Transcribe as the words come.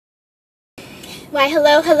Why,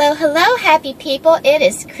 hello, hello, hello, happy people. It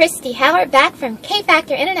is Kristie Howard back from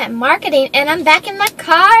K-Factor Internet Marketing, and I'm back in my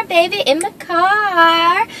car, baby, in my car.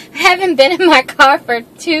 I haven't been in my car for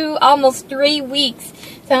almost 3 weeks,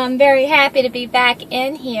 so I'm very happy to be back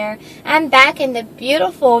in here. I'm back in the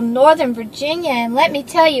beautiful Northern Virginia, and let me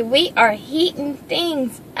tell you, we are heating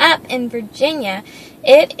things up in Virginia.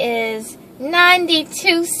 It is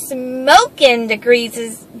 92 smoking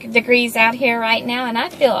degrees out here right now, and I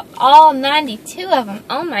feel all 92 of them.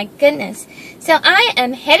 Oh my goodness. So I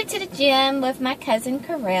am headed to the gym with my cousin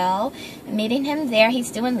Carell. I'm meeting him there. He's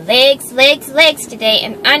doing legs today,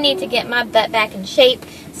 and I need to get my butt back in shape.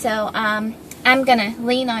 So I'm gonna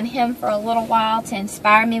lean on him for a little while to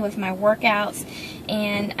inspire me with my workouts.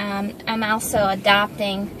 And I'm also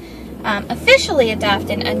officially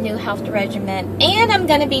adopting a new health regimen, and I'm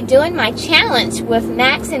going to be doing my challenge with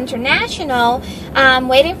Max International. I'm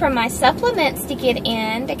waiting for my supplements to get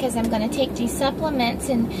in because I'm going to take these supplements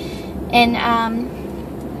and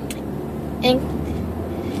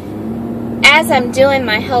as I'm doing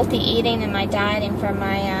my healthy eating and my dieting for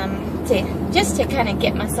my just to kind of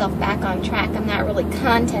get myself back on track. I'm not really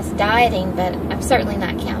contest dieting, but I'm certainly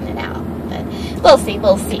not counting it out. But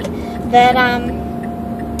we'll see. But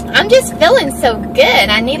I'm just feeling so good.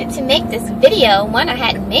 I needed to make this video. I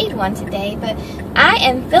hadn't made one today, but I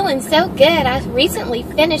am feeling so good. I recently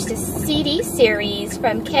finished a CD series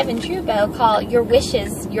from Kevin Trudeau called Your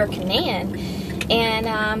Wishes, Your Command.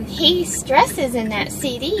 And he stresses in that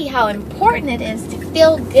CD how important it is to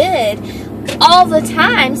feel good all the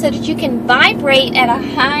time so that you can vibrate at a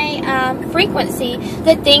high frequency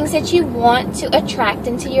the things that you want to attract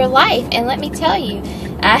into your life. And let me tell you,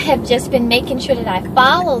 I have just been making sure that I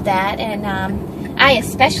follow that, and I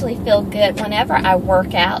especially feel good whenever I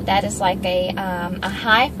work out. That is like a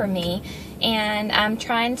high for me, and I'm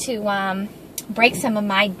trying to break some of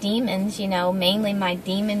my demons, you know, mainly my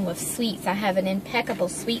demon with sweets. I have an impeccable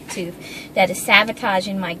sweet tooth that is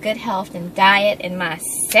sabotaging my good health and diet and my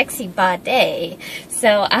sexy body.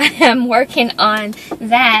 So I am working on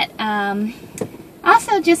that.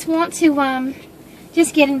 Also just want to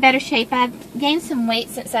just get in better shape. I've gained some weight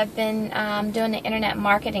since I've been doing the internet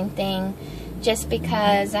marketing thing, just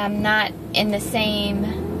because I'm not in the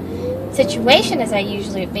same situation as I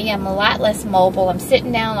usually would be. I'm a lot less mobile. I'm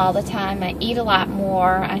sitting down all the time. I eat a lot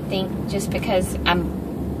more, I think, just because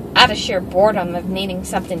I'm out of sheer boredom of needing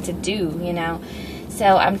something to do, you know. So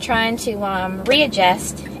I'm trying to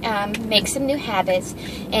readjust, make some new habits,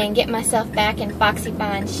 and get myself back in foxy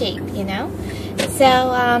fine shape, you know. So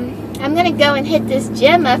I'm going to go and hit this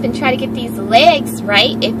gym up and try to get these legs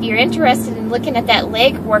right. If you're interested in looking at that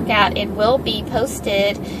leg workout, it will be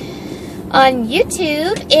posted on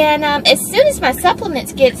YouTube. And as soon as my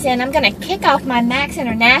supplements gets in, I'm going to kick off my Max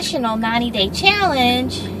International 90-day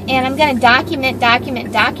challenge, and I'm going to document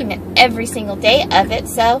every single day of it.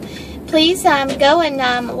 So please go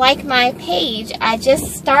and like my page. I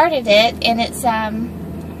just started it, and it's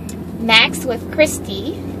Max with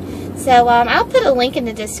Kristie. So I'll put a link in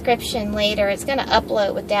the description later. It's going to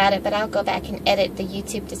upload without it, but I'll go back and edit the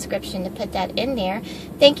YouTube description to put that in there.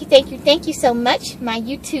 Thank you so much, my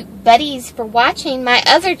YouTube buddies, for watching. My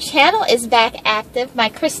other channel is back active, my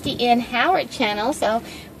Kristie N. Howard channel. So,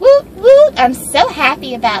 woot woot, I'm so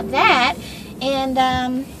happy about that. And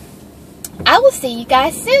I will see you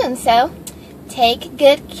guys soon. So, take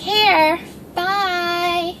good care. Bye.